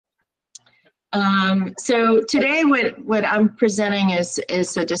So today what I'm presenting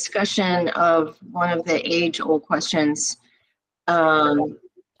is a discussion of one of the age-old questions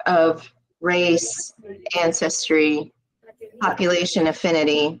of race, ancestry, population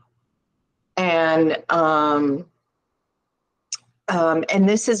affinity, and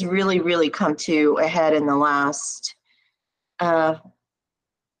this has really come to a head in the last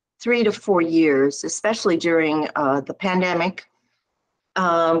 3 to 4 years, especially during the pandemic,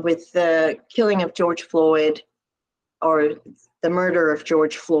 with the killing of George Floyd, or the murder of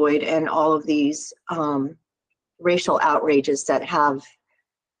George Floyd, and all of these racial outrages that have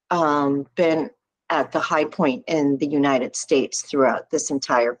been at the high point in the United States throughout this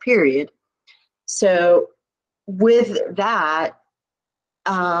entire period. So with that,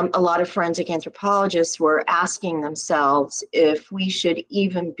 a lot of forensic anthropologists were asking themselves if we should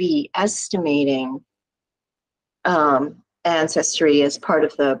even be estimating ancestry as part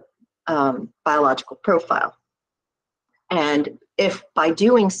of the biological profile. And if by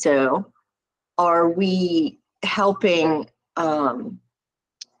doing so, are we helping the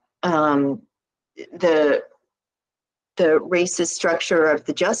racist structure of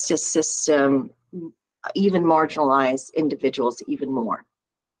the justice system even marginalize individuals even more?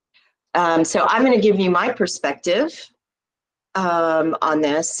 So I'm going to give you my perspective on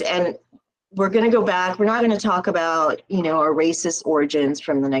this, and we're going to go back. We're not going to talk about, our racist origins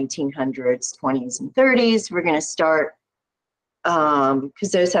from the 1900s, 20s, and 30s. We're going to start,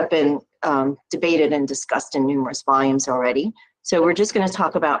 because those have been debated and discussed in numerous volumes already. So we're just going to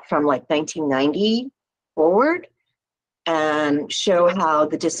talk about from like 1990 forward and show how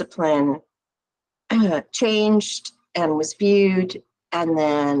the discipline changed and was viewed, and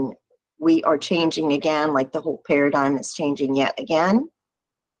then we are changing again, like the whole paradigm is changing yet again,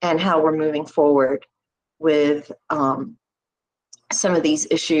 and how we're moving forward with some of these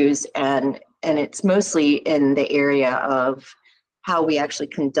issues, and it's mostly in the area of how we actually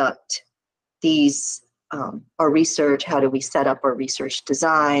conduct these, our research, how do we set up our research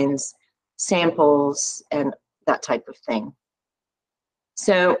designs, samples, and that type of thing.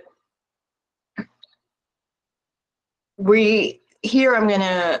 So here I'm going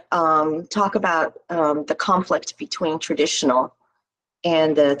to talk about the conflict between traditional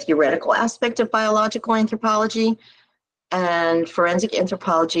and the theoretical aspect of biological anthropology and forensic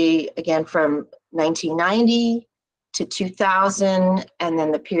anthropology, again from 1990 to 2000, and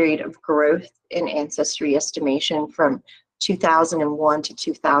then the period of growth in ancestry estimation from 2001 to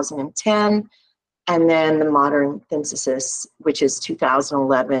 2010, and then the modern synthesis, which is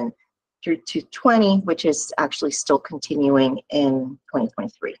 2011 through 2020, which is actually still continuing in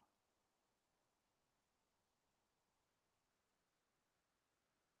 2023.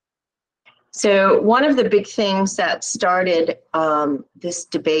 So one of the big things that started this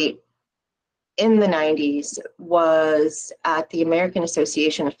debate in the 90s was at the American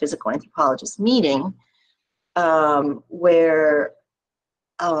Association of Physical Anthropologists meeting, where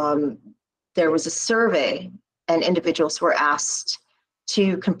there was a survey and individuals were asked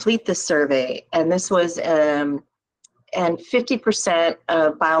to complete the survey, and this was, and 50%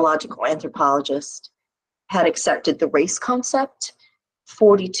 of biological anthropologists had accepted the race concept,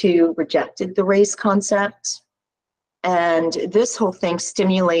 42 rejected the race concept, and this whole thing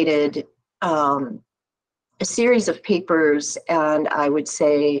stimulated a series of papers, and I would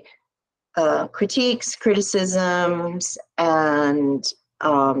say critiques, criticisms, and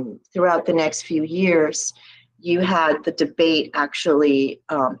throughout the next few years, you had the debate actually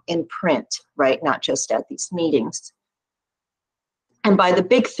in print, right? Not just at these meetings. And by the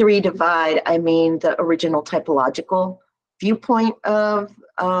big three divide, I mean the original typological viewpoint of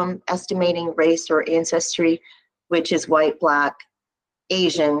estimating race or ancestry, which is white, Black,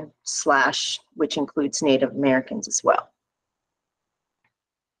 Asian, / which includes Native Americans as well.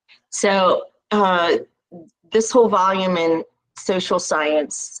 So this whole volume in social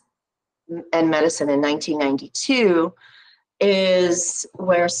science and medicine in 1992 is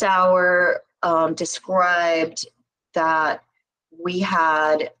where Sauer described that we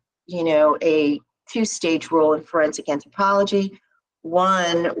had, a two-stage role in forensic anthropology.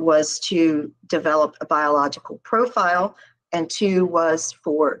 One was to develop a biological profile, and two was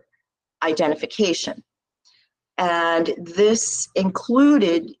for identification. And this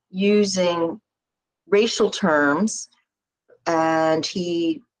included using racial terms, and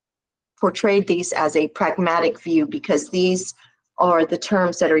he portrayed these as a pragmatic view because these are the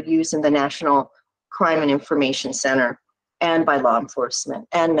terms that are used in the National Crime and Information Center and by law enforcement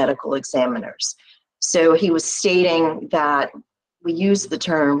and medical examiners. So he was stating that we use the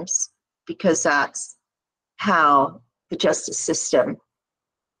terms because that's how the justice system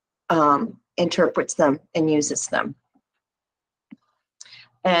interprets them and uses them.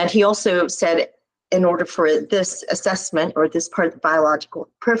 And he also said, in order for this assessment or this part of the biological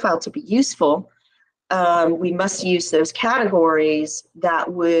profile to be useful, we must use those categories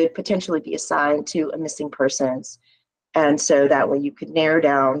that would potentially be assigned to a missing persons. And so that way you could narrow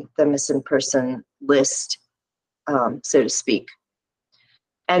down the missing person list, so to speak.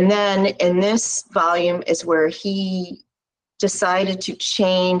 And then in this volume is where he decided to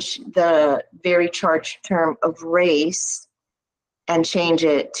change the very charged term of race and change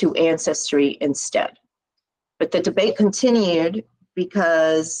it to ancestry instead. But the debate continued,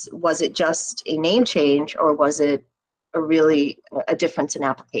 because was it just a name change, or was it a difference in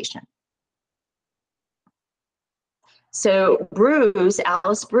application? So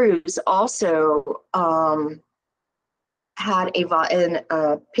Alice Bruce also had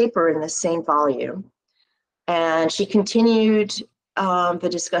a paper in the same volume, and she continued the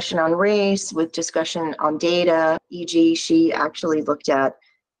discussion on race with discussion on data, e.g. she actually looked at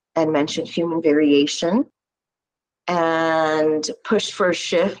and mentioned human variation and pushed for a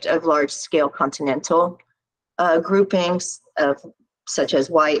shift of large-scale continental groupings such as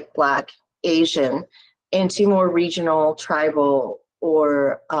white, black, Asian, into more regional, tribal,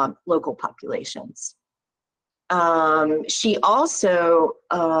 or local populations. She also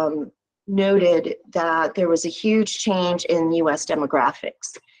noted that there was a huge change in US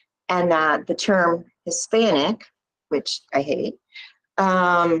demographics, and that the term Hispanic, which I hate,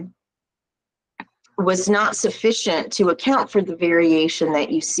 was not sufficient to account for the variation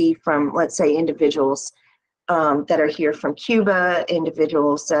that you see from, let's say, individuals that are here from Cuba,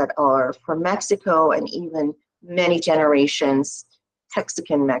 individuals that are from Mexico, and even many generations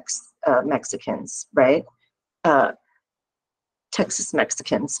Texican Mexicans, right? Texas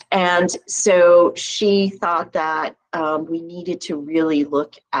Mexicans. And so she thought that we needed to really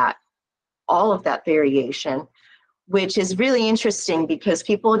look at all of that variation, which is really interesting because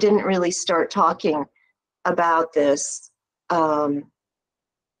people didn't really start talking about this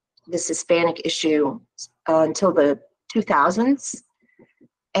Hispanic issue until the 2000s.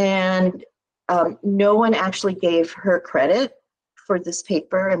 And no one actually gave her credit for this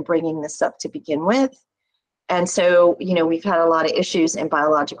paper and bringing this up to begin with. And so, you know, we've had a lot of issues in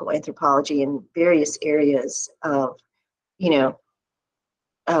biological anthropology in various areas of, you know,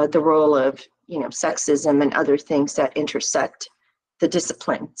 the role of, you know, sexism and other things that intersect the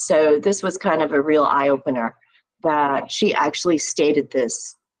discipline. So this was kind of a real eye-opener that she actually stated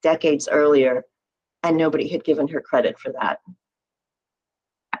this decades earlier, and nobody had given her credit for that.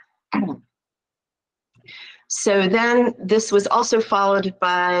 So then this was also followed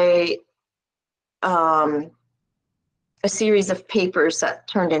by a series of papers that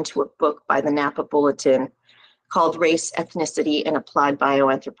turned into a book by the Napa Bulletin called Race, Ethnicity, and Applied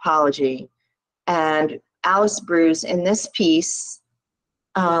Bioanthropology. And Alice Bruce, in this piece,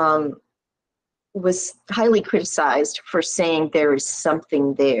 was highly criticized for saying there is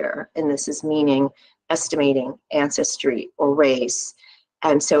something there, and this is meaning estimating ancestry or race.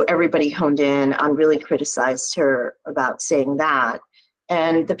 And so everybody honed in on really criticized her about saying that.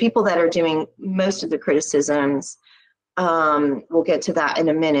 And the people that are doing most of the criticisms, we'll get to that in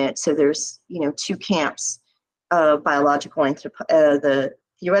a minute. So there's, you know, two camps of biological the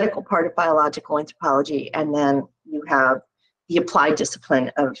theoretical part of biological anthropology, and then you have the applied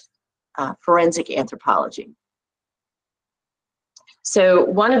discipline of forensic anthropology. So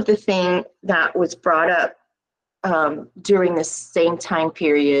one of the things that was brought up during this same time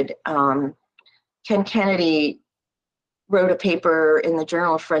period, Ken Kennedy wrote a paper in the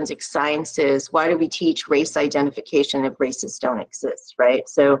Journal of Forensic Sciences, Why Do We Teach Race Identification if Races Don't Exist, right?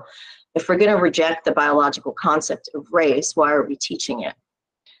 So if we're gonna reject the biological concept of race, why are we teaching it?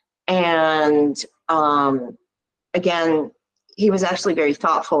 And again, he was actually very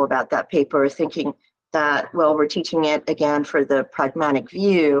thoughtful about that paper, thinking that, well, we're teaching it again for the pragmatic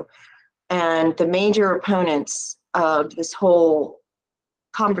view. And the major opponents of this whole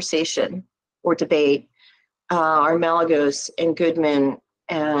conversation or debate are Malagos and Goodman,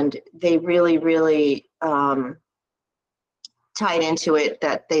 and they really, really tied into it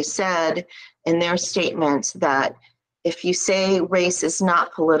that they said in their statements that if you say race is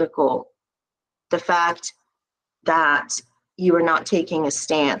not political, the fact that you are not taking a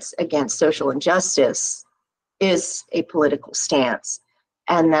stance against social injustice is a political stance,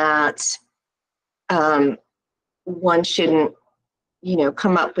 and that one shouldn't, you know,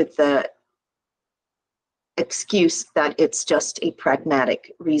 come up with the excuse that it's just a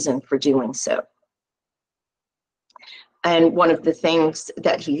pragmatic reason for doing so. And one of the things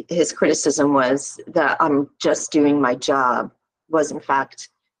that his criticism was that I'm just doing my job was in fact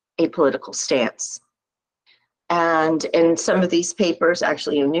apolitical stance. And in some of these papers,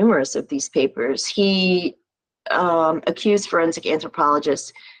 actually in numerous of these papers, he accused forensic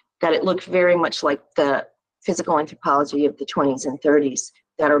anthropologists that it looked very much like the physical anthropology of the 20s and 30s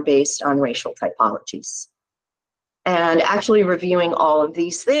that are based on racial typologies. And actually reviewing all of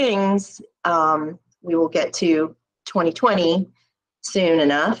these things, we will get to 2020 soon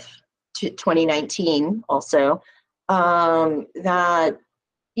enough, to 2019 also, that,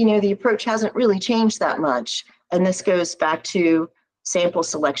 you know, the approach hasn't really changed that much. And this goes back to sample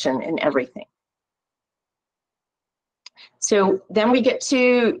selection and everything. So then we get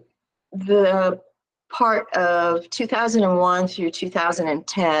to the part of 2001 through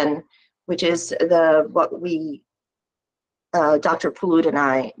 2010, which is what we, Dr. Pouloud and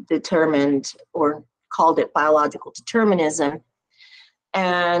I determined or called it biological determinism.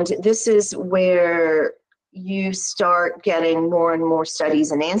 And this is where you start getting more and more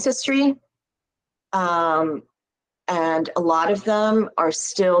studies in ancestry. And a lot of them are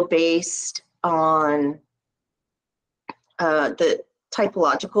still based on the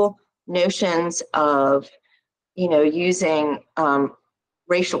typological notions of, you know, using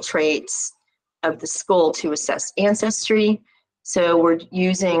racial traits of the skull to assess ancestry. So we're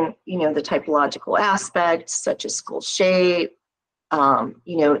using, you know, the typological aspects such as skull shape, you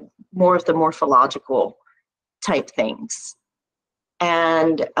know, more of the morphological type things.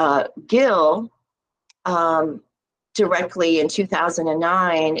 And Gill directly in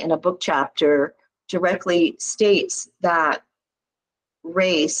 2009 in a book chapter directly states that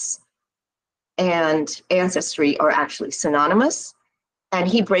race and ancestry are actually synonymous, and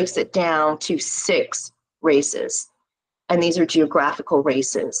he breaks it down to 6 races. And these are geographical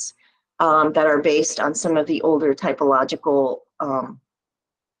races that are based on some of the older typological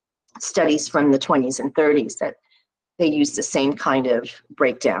studies from the 20s and 30s that they use the same kind of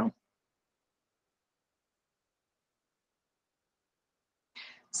breakdown.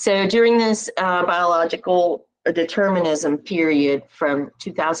 So during this biological determinism period from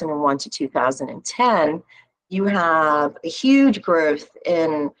 2001 to 2010, you have a huge growth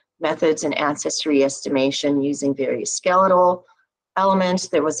in methods in ancestry estimation using various skeletal elements.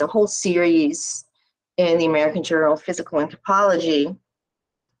 There was a whole series in the American Journal of Physical Anthropology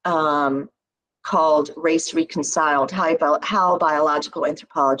called Race Reconciled, How Biological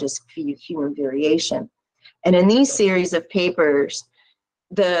Anthropologists View Human Variation. And in these series of papers,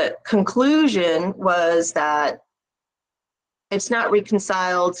 the conclusion was that it's not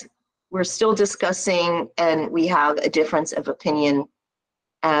reconciled, we're still discussing, and we have a difference of opinion,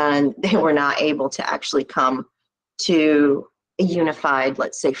 and they were not able to actually come to a unified,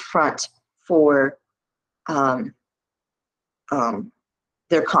 let's say, front for their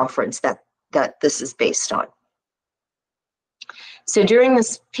conference that this is based on. So during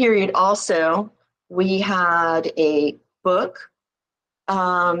this period also, we had a book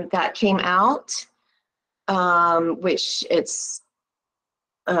that came out, which it's,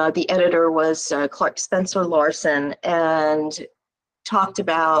 the editor was Clark Spencer Larson, and talked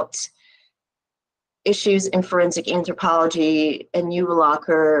about issues in forensic anthropology, and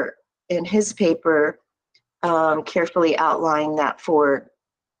Uwelacher in his paper carefully outlined that for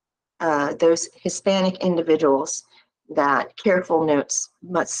those Hispanic individuals, that careful notes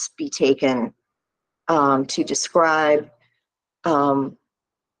must be taken to describe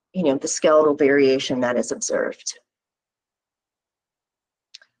you know, the skeletal variation that is observed.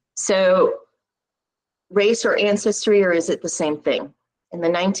 So race or ancestry, or is it the same thing? In the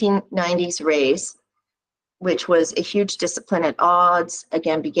 1990s, race, which was a huge discipline at odds,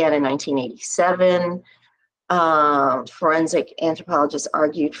 again began in 1987. Forensic anthropologists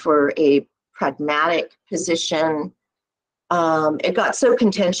argued for a pragmatic position. It got so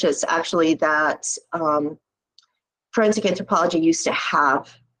contentious, actually, that forensic anthropology used to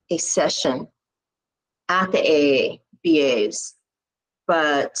have a session at the AABAs,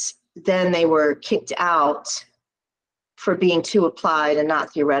 but then they were kicked out for being too applied and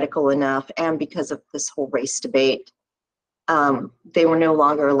not theoretical enough, and because of this whole race debate, they were no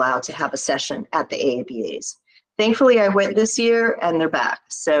longer allowed to have a session at the AABAs. Thankfully, I went this year and they're back,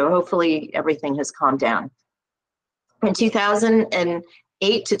 so hopefully everything has calmed down. In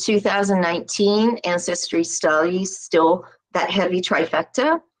 2008 to 2019, ancestry studies still that heavy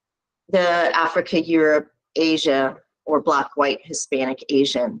trifecta, the Africa, Europe, Asia, or Black, White, Hispanic,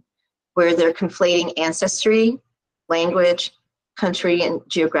 Asian, where they're conflating ancestry, language, country, and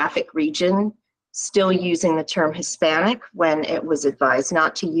geographic region, still using the term Hispanic when it was advised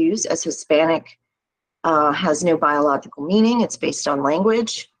not to use, as Hispanic has no biological meaning, it's based on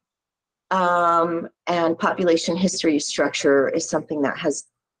language. And population history structure is something that has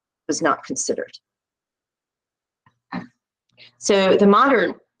was not considered. So the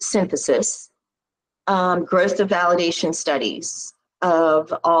modern synthesis, growth of validation studies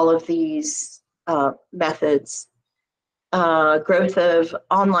of all of these methods, growth of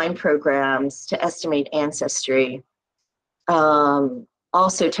online programs to estimate ancestry,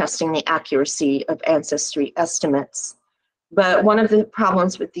 also testing the accuracy of ancestry estimates. But one of the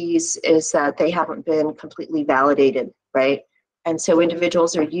problems with these is that they haven't been completely validated, right? And so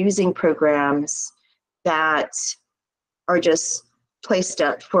individuals are using programs that are just placed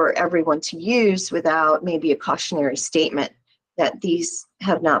up for everyone to use without maybe a cautionary statement that these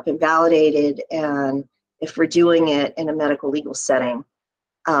have not been validated, and if we're doing it in a medical legal setting,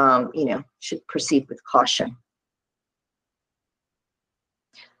 should proceed with caution.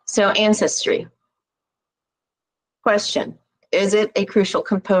 So ancestry. Question, is it a crucial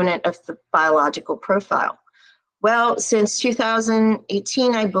component of the biological profile? Well, since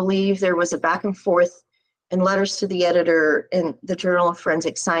 2018, I believe there was a back and forth in letters to the editor in the Journal of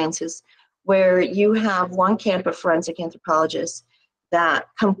Forensic Sciences, where you have one camp of forensic anthropologists that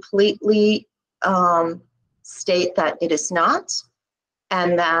completely state that it is not,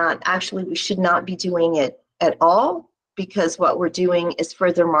 and that actually we should not be doing it at all, because what we're doing is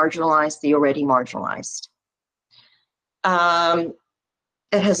further marginalize the already marginalized.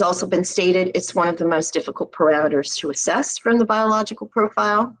 It has also been stated it's one of the most difficult parameters to assess from the biological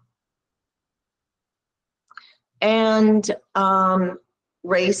profile. And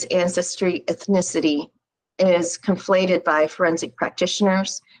race, ancestry, ethnicity is conflated by forensic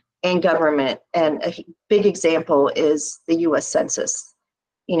practitioners and government. And a big example is the US Census.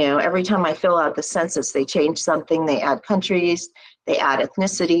 You know, every time I fill out the census, they change something, they add countries, they add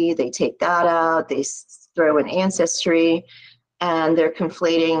ethnicity, they take that out, they throw in ancestry, and they're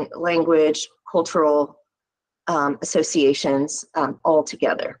conflating language, cultural associations all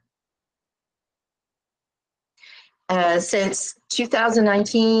together. Since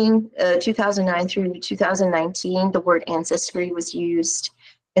 2009 through 2019, the word ancestry was used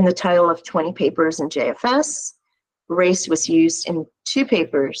in the title of 20 papers in JFS. Race was used in 2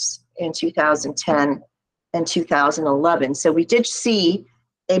 papers in 2010 and 2011. So we did see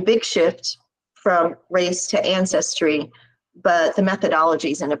a big shift from race to ancestry, but the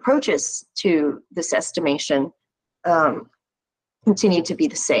methodologies and approaches to this estimation continue to be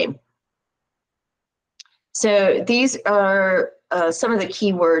the same. So these are some of the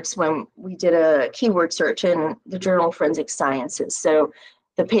keywords when we did a keyword search in the Journal of Forensic Sciences. So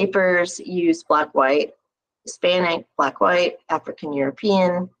the papers use Black, White, Hispanic, Black, White, African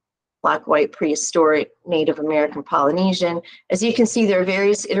European, Black, White, Prehistoric, Native American, Polynesian. As you can see, there are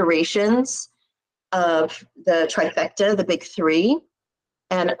various iterations of the trifecta, the big 3,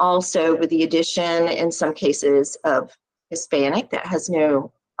 and also with the addition, in some cases, of Hispanic that has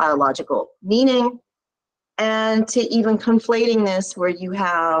no biological meaning, and to even conflating this where you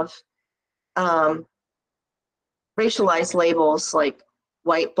have racialized labels like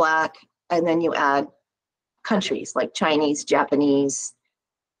white, black, and then you add countries like Chinese, Japanese.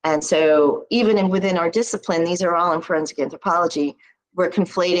 And so even within our discipline, these are all in forensic anthropology, we're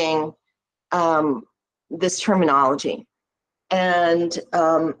conflating this terminology. And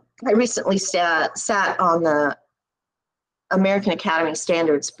I recently sat on the American Academy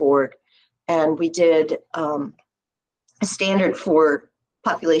Standards Board, and we did a standard for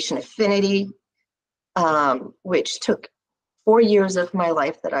population affinity, which took 4 years of my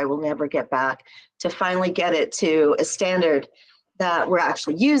life that I will never get back to finally get it to a standard that we're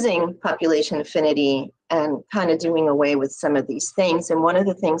actually using population affinity and kind of doing away with some of these things. And one of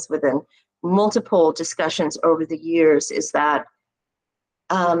the things within multiple discussions over the years is that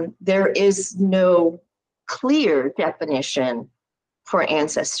there is no clear definition for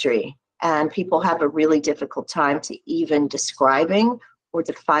ancestry, and people have a really difficult time to even describing or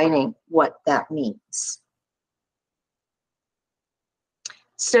defining what that means.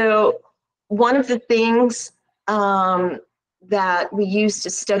 So one of the things that we use to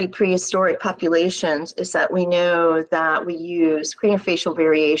study prehistoric populations is that we know that we use craniofacial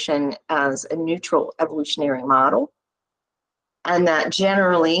variation as a neutral evolutionary model, and that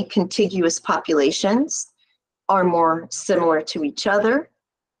generally contiguous populations are more similar to each other.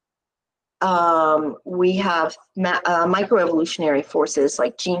 We have microevolutionary forces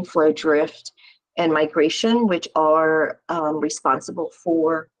like gene flow, drift, and migration, which are responsible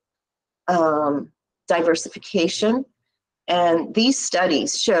for diversification. And these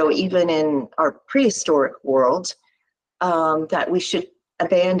studies show, even in our prehistoric world, that we should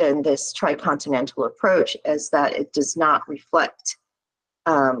abandon this tricontinental approach, as that it does not reflect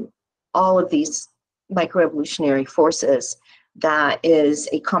all of these microevolutionary forces. that is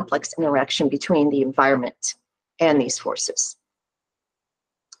a complex interaction between the environment and these forces.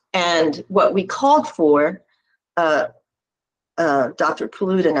 And what we called for, Dr.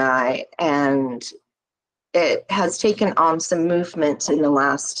 Palut and I, and it has taken on some movement in the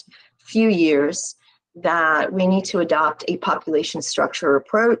last few years, that we need to adopt a population structure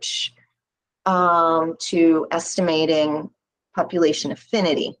approach to estimating population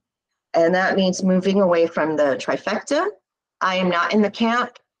affinity. And that means moving away from the trifecta. I am not in the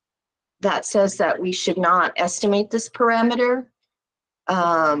camp that says that we should not estimate this parameter,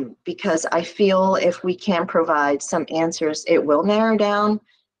 because I feel if we can provide some answers, it will narrow down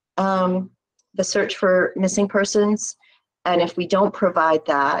the search for missing persons. And if we don't provide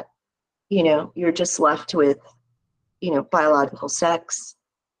that, you know, you're just left with, you know, biological sex,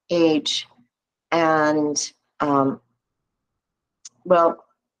 age, and well,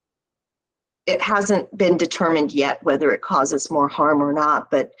 it hasn't been determined yet whether it causes more harm or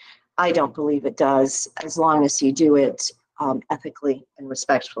not, but I don't believe it does, as long as you do it ethically and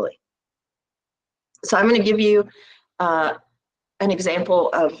respectfully. So I'm going to give you an example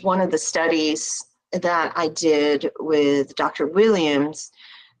of one of the studies that I did with Dr. Williams,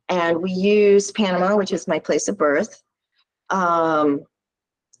 and we used Panama, which is my place of birth,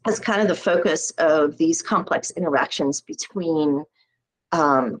 as kind of the focus of these complex interactions between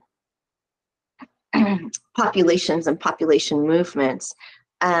populations and population movements,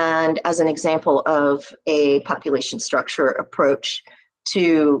 and as an example of a population structure approach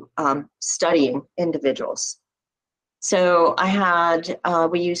to studying individuals. So I had,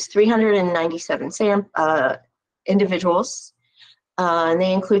 we used 397 individuals, and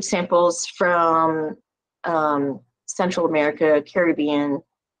they include samples from Central America, Caribbean,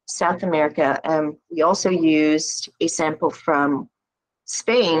 South America, and we also used a sample from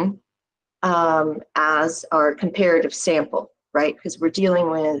Spain as our comparative sample, right? Because we're dealing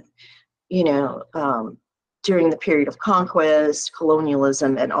with, you know, during the period of conquest,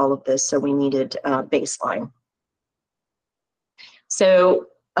 colonialism, and all of this, so we needed baseline. So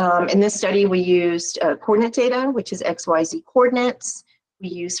in this study, we used coordinate data, which is XYZ coordinates. We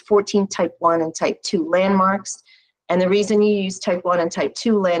used 14 type 1 and type 2 landmarks. And the reason you use type 1 and type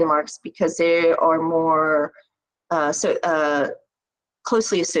 2 landmarks, because they are more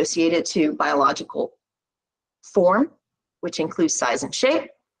closely associated to biological form, which includes size and shape.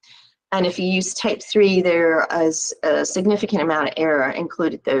 And if you use type 3, there is a significant amount of error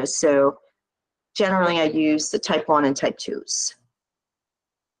included those. So generally, I use the type 1 and type 2s.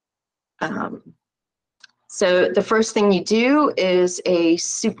 So the first thing you do is a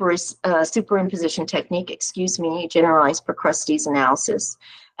superimposition technique, generalized Procrustes analysis.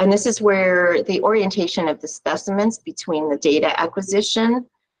 And this is where the orientation of the specimens between the data acquisition,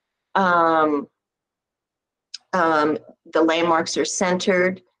 the landmarks are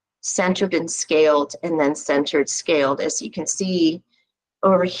centered and scaled, and then centered, scaled. As you can see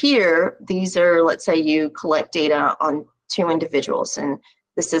over here, these are, let's say you collect data on 2 individuals, and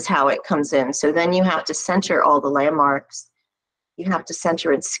this is how it comes in. So then you have to center all the landmarks. You have to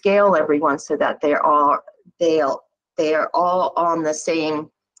center and scale everyone so that they are all on the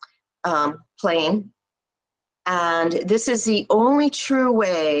same plane. And this is the only true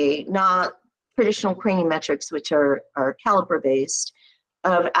way, not traditional craniometrics, which are caliper based,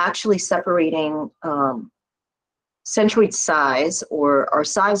 of actually separating centroid size or our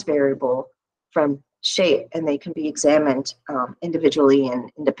size variable from shape, and they can be examined individually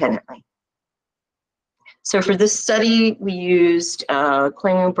and independently. So for this study, we used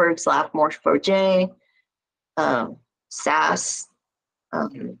Klingenberg's lab Morpho-J, SAS,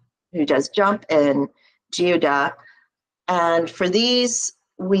 who does JUMP, and Geoda. And for these,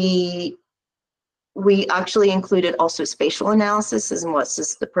 we actually included also spatial analysis, as what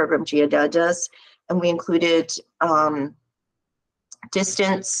the program Geoda does, and we included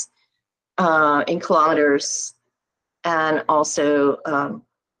distance in kilometers, and also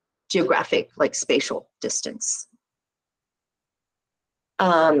geographic, like spatial distance.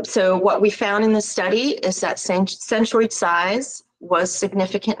 So what we found in this study is that centroid size was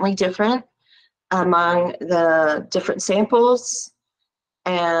significantly different among the different samples,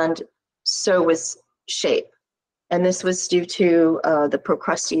 and so was shape. And this was due to the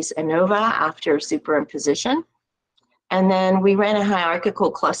Procrustes ANOVA after superimposition. And then we ran a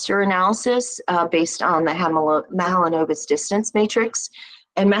hierarchical cluster analysis based on the Mahalanobis distance matrix.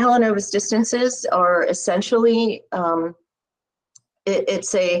 And Mahalanobis distances are essentially,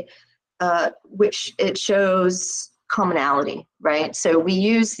 which it shows commonality, right? So we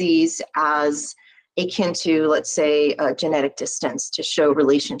use these as akin to, let's say, genetic distance to show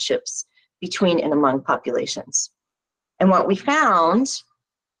relationships between and among populations. And what we found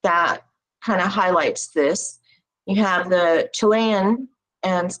that kind of highlights this, you have the Chilean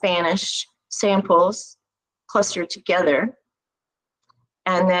and Spanish samples clustered together,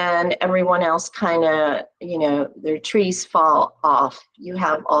 and then everyone else kind of, you know, their trees fall off. You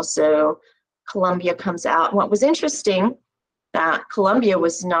have also Colombia comes out. And what was interesting, that Colombia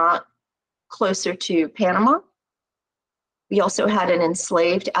was not closer to Panama. We also had an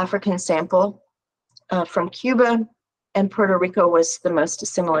enslaved African sample from Cuba, and Puerto Rico was the most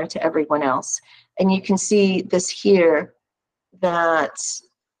similar to everyone else. And you can see this here, that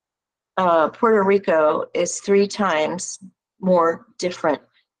Puerto Rico is 3 times more different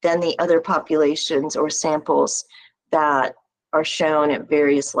than the other populations or samples that are shown at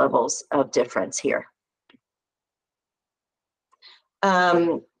various levels of difference here.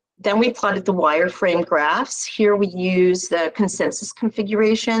 Then we plotted the wireframe graphs. Here we use the consensus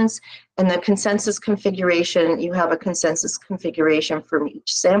configurations, and the consensus configuration, you have a consensus configuration from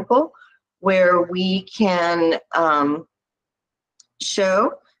each sample where we can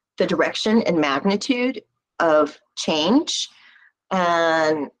show the direction and magnitude of change,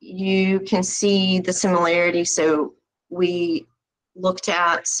 and you can see the similarity. So we looked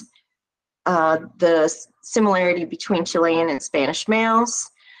at the similarity between Chilean and Spanish males,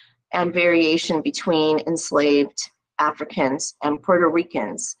 and variation between enslaved Africans and Puerto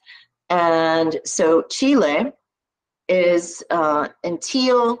Ricans. And so Chile is in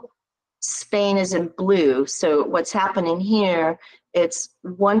teal, Spain is in blue. So what's happening here, it's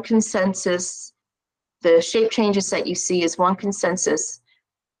one consensus, the shape changes that you see is one consensus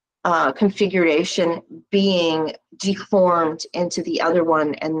configuration being deformed into the other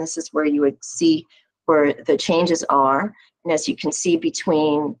one, and this is where you would see where the changes are. And as you can see,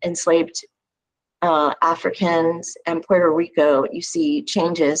 between enslaved Africans and Puerto Rico, you see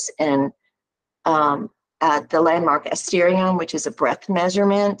changes in at the landmark asterion, which is a breadth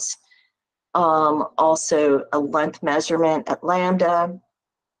measurement, also a length measurement at lambda,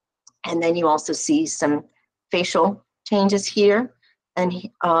 and then you also see some facial changes here. And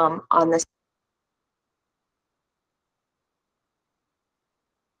on this,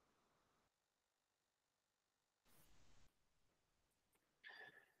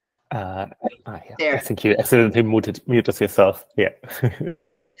 Yeah. there. I think you accidentally muted yourself. Yeah. Is it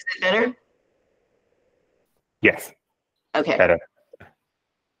better? Yes. Okay. Better.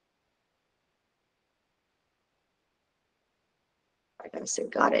 I gotta say,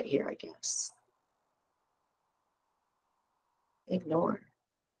 got it here, I guess. Ignore.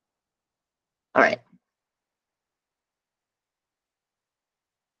 All right.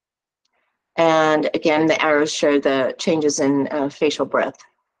 And again, the arrows show the changes in facial breadth.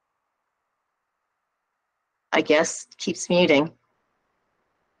 I guess keeps muting.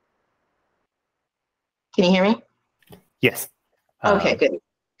 Can you hear me? Yes. Okay, good.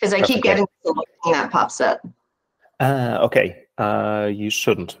 Because I keep getting the thing that pops up. Okay. You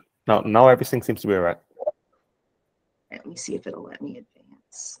shouldn't. Now everything seems to be all right. Let me see if it'll let me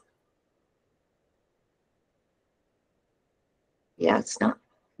advance. Yeah, it's not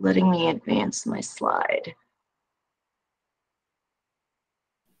letting me advance my slide.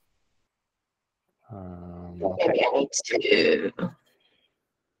 Okay. Maybe I need to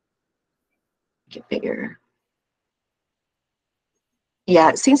get bigger. Yeah,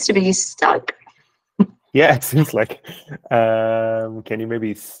 it seems to be stuck. Yeah, it seems like. Can you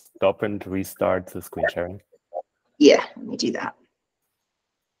maybe stop and restart the screen sharing? Yeah, let me do that.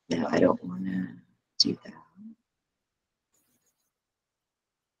 No, I don't want to do that.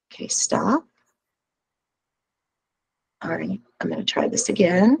 Okay, stop. All right, I'm going to try this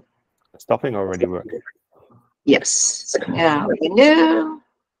again. Stopping already worked. Yes. So now renew,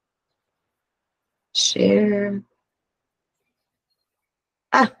 share.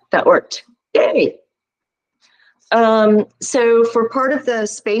 Ah, that worked. Yay. So for part of the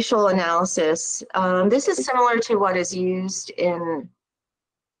spatial analysis, this is similar to what is used in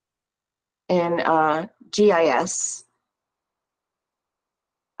GIS.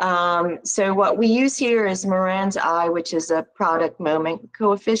 So what we use here is Moran's I, which is a product moment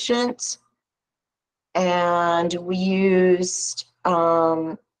coefficient. And we used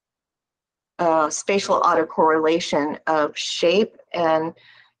spatial autocorrelation of shape. And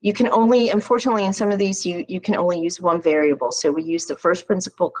you can only, unfortunately, in some of these, you can only use one variable. So we use the first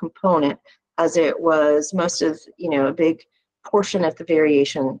principal component, as it was most of, a big portion of the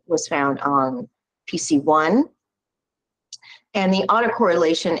variation was found on PC1. And the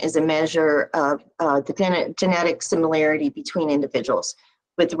autocorrelation is a measure of the genetic similarity between individuals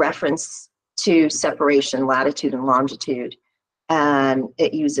with reference to separation, latitude and longitude. and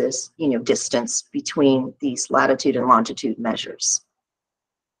it uses, distance between these latitude and longitude measures.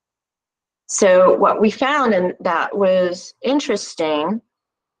 So what we found, and that was interesting,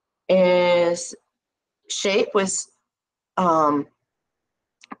 is shape was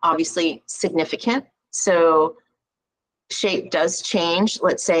obviously significant. So shape does change.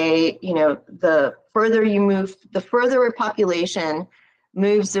 Let's say, the further you move, the further a population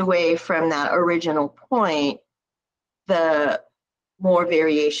moves away from that original point, the more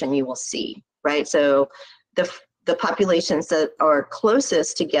variation you will see, right? So the populations that are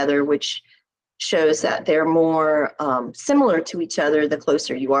closest together, which shows that they're more similar to each other, the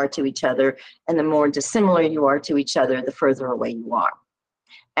closer you are to each other, and the more dissimilar you are to each other, the further away you are.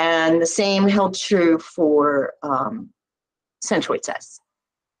 And the same held true for centroids.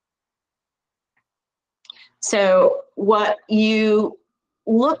 So what you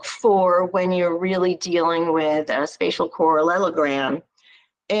look for when you're really dealing with a spatial parallelogram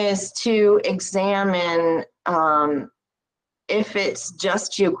is to examine if it's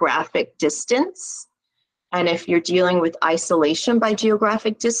just geographic distance, and if you're dealing with isolation by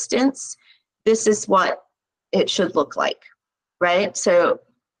geographic distance, this is what it should look like, right? So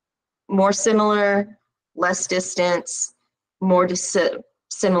more similar, less distance, more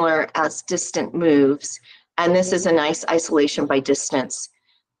similar as distant moves. And this is a nice isolation by distance,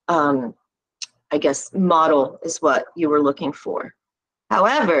 I guess, model is what you were looking for.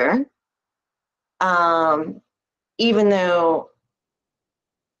 However, even though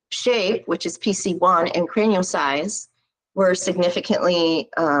shape, which is PC1, and cranial size were significantly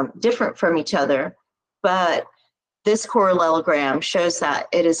different from each other, but this parallelogram shows that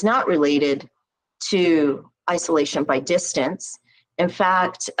it is not related to isolation by distance. In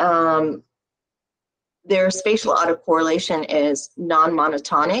fact, their spatial autocorrelation is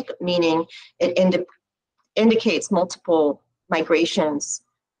non-monotonic, meaning it indicates multiple migrations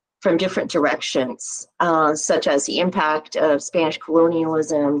from different directions, such as the impact of Spanish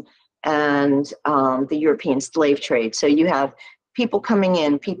colonialism and the European slave trade. So you have people coming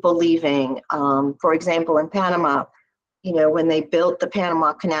in, people leaving. For example, in Panama, when they built the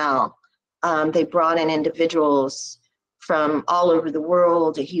Panama Canal, they brought in individuals from all over the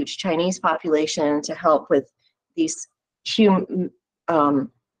world, a huge Chinese population, to help with these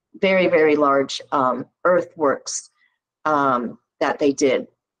very, very large earthworks that they did.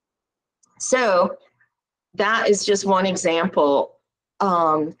 So that is just one example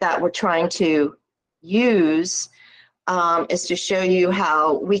that we're trying to use, is to show you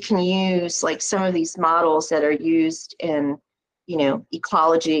how we can use like some of these models that are used in,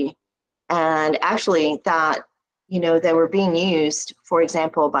 ecology, and actually that, that were being used, for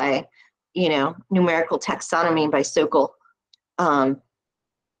example, by, numerical taxonomy by Sokol,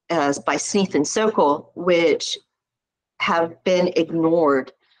 by Sneath and Sokol, which have been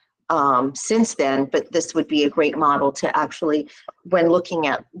ignored since then, but this would be a great model to actually, when looking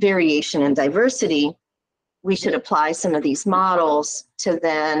at variation and diversity, we should apply some of these models to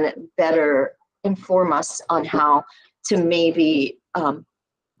then better inform us on how to maybe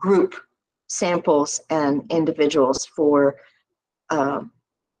group samples and individuals for an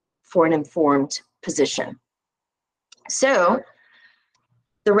informed position. So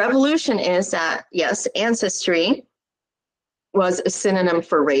the revolution is that, yes, ancestry was a synonym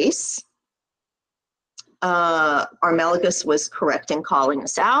for race. Armelagus was correct in calling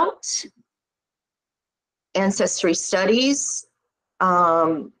us out. Ancestry studies,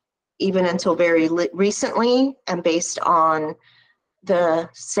 even until very recently, and based on the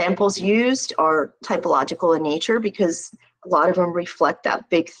samples used, are typological in nature because a lot of them reflect that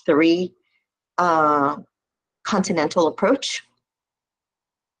big three continental approach.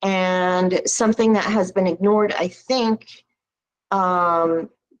 And something that has been ignored, I think,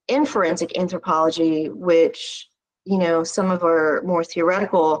 in forensic anthropology, which, some of our more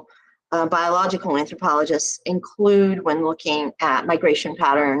theoretical biological anthropologists include when looking at migration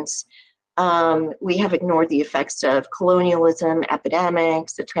patterns. We have ignored the effects of colonialism,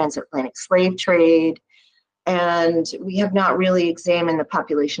 epidemics, the transatlantic slave trade, and we have not really examined the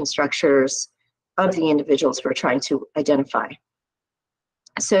population structures of the individuals we're trying to identify.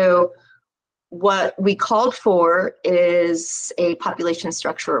 So what we called for is a population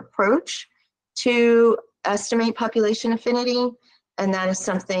structure approach to estimate population affinity, and that is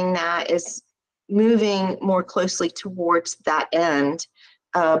something that is moving more closely towards that end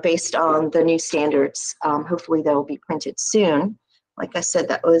based on the new standards. Hopefully they will be printed soon. Like I said,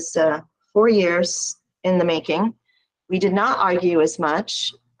 that was 4 years in the making. We did not argue as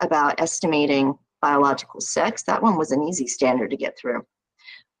much about estimating biological sex. That one was an easy standard to get through.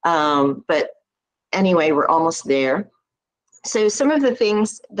 But anyway, we're almost there. So some of the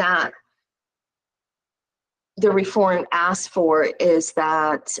things that the reform asks for is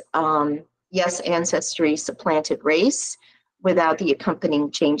that, yes, ancestry supplanted race without the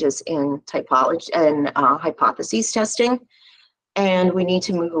accompanying changes in typology and hypotheses testing. And we need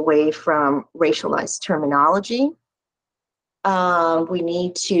to move away from racialized terminology. We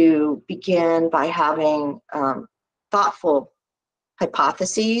need to begin by having thoughtful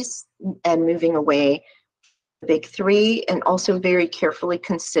hypotheses and moving away from the big three, and also very carefully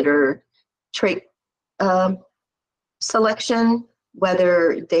consider trait selection,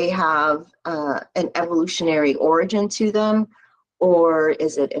 whether they have an evolutionary origin to them, or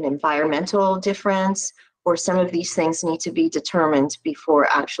is it an environmental difference, or some of these things need to be determined before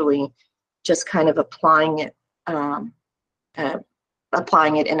actually just kind of applying it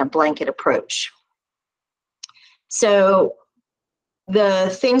in a blanket approach. So the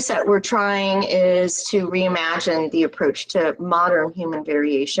things that we're trying is to reimagine the approach to modern human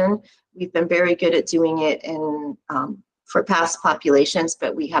variation. We've been very good at doing it in for past populations,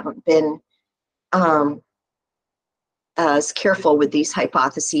 but we haven't been as careful with these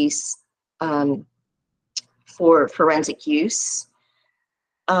hypotheses for forensic use.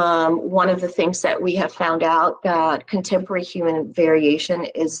 One of the things that we have found out that contemporary human variation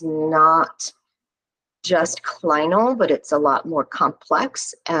is not just clinal, but it's a lot more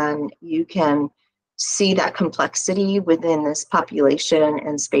complex, and you can see that complexity within this population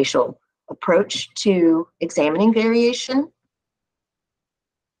and spatial approach to examining variation.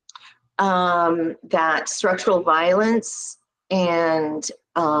 That structural violence and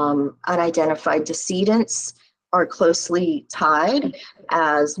unidentified decedents are closely tied,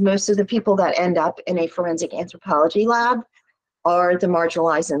 as most of the people that end up in a forensic anthropology lab are the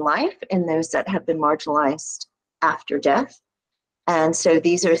marginalized in life and those that have been marginalized after death. And so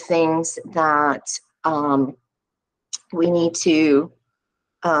these are things that we need to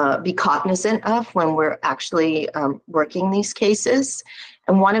be cognizant of when we're actually working these cases.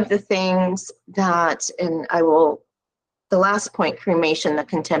 And one of the things that, and I will, the last point, cremation, the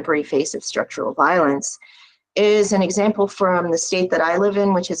contemporary face of structural violence, is an example from the state that I live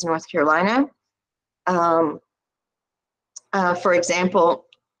in, which is North Carolina. For example,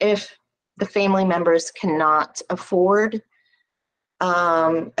 if the family members cannot afford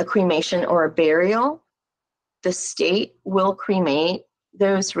a cremation or a burial, the state will cremate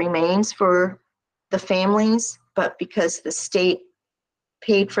those remains for the families, but because the state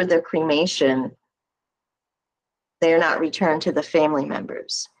paid for the cremation, they are not returned to the family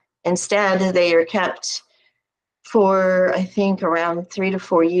members. Instead, they are kept for, I think, around 3 to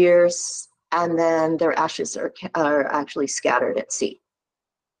 4 years, and then their ashes are actually scattered at sea.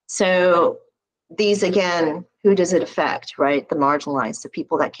 So these, again, who does it affect, right? The marginalized, the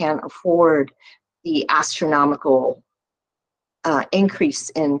people that can't afford the astronomical increase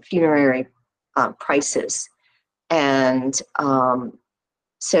in funerary prices. And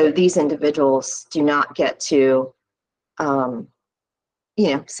so these individuals do not get to,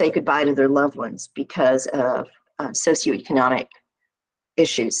 say goodbye to their loved ones because of socioeconomic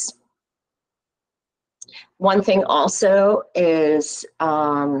issues. One thing also is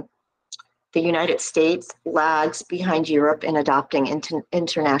the United States lags behind Europe in adopting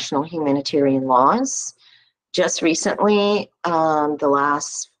international humanitarian laws. Just recently, the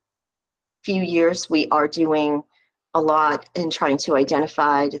last few years, we are doing a lot in trying to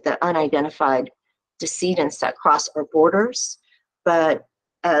identify the unidentified decedents that cross our borders. But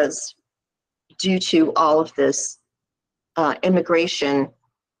as due to all of this immigration,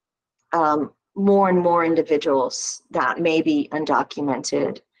 more and more individuals that may be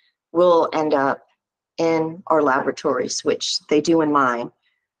undocumented will end up in our laboratories, which they do in mine.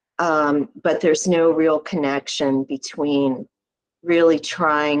 But there's no real connection between really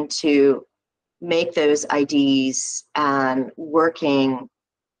trying to make those IDs and working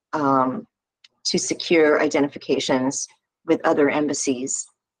to secure identifications with other embassies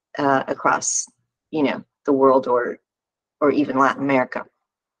across, the world or even Latin America.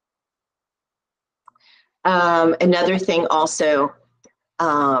 Another thing also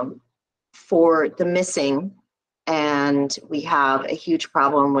for the missing, and we have a huge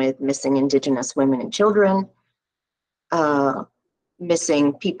problem with missing Indigenous women and children,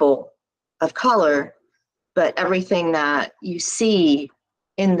 missing people of color, but everything that you see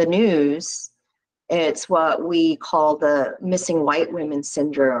in the news, it's what we call the missing white women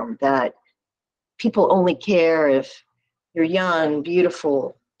syndrome, that people only care if you're young,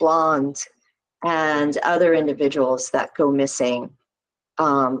 beautiful, blonde, and other individuals that go missing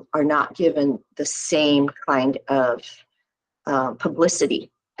are not given the same kind of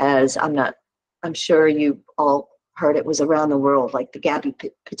publicity as I'm sure you all part, it was around the world, like the Gabby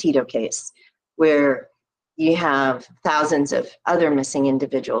Petito case, where you have thousands of other missing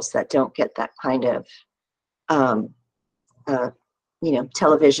individuals that don't get that kind of,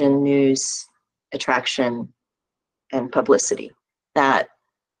 television, news, attraction, and publicity. That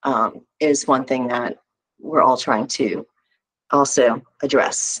is one thing that we're all trying to also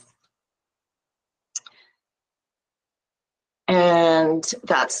address. And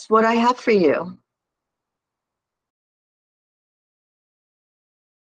that's what I have for you.